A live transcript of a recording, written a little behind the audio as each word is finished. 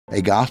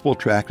A gospel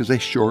tract is a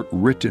short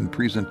written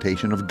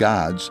presentation of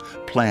God's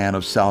plan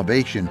of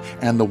salvation,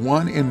 and the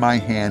one in my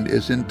hand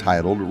is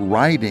entitled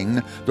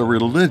Riding the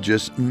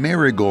Religious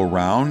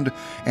Merry-Go-Round,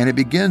 and it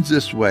begins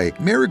this way.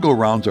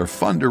 Merry-go-rounds are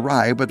fun to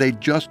ride, but they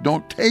just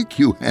don't take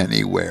you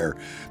anywhere.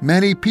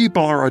 Many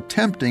people are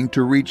attempting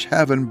to reach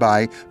heaven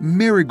by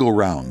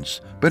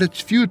merry-go-rounds, but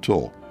it's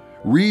futile.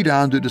 Read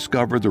on to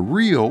discover the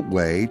real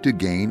way to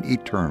gain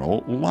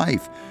eternal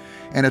life.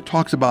 And it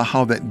talks about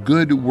how that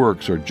good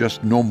works are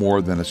just no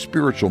more than a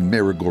spiritual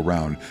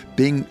merry-go-round,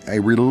 being a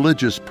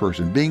religious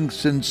person, being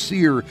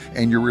sincere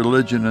in your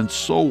religion, and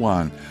so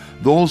on.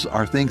 Those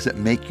are things that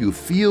make you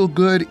feel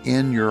good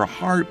in your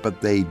heart,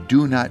 but they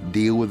do not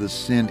deal with the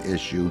sin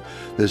issue.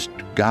 This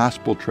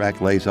gospel tract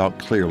lays out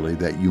clearly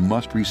that you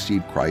must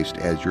receive Christ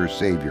as your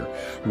Savior.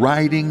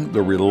 Riding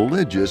the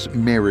Religious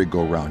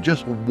Merry-Go-Round,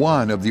 just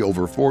one of the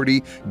over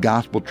 40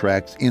 gospel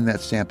tracts in that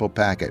sample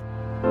packet.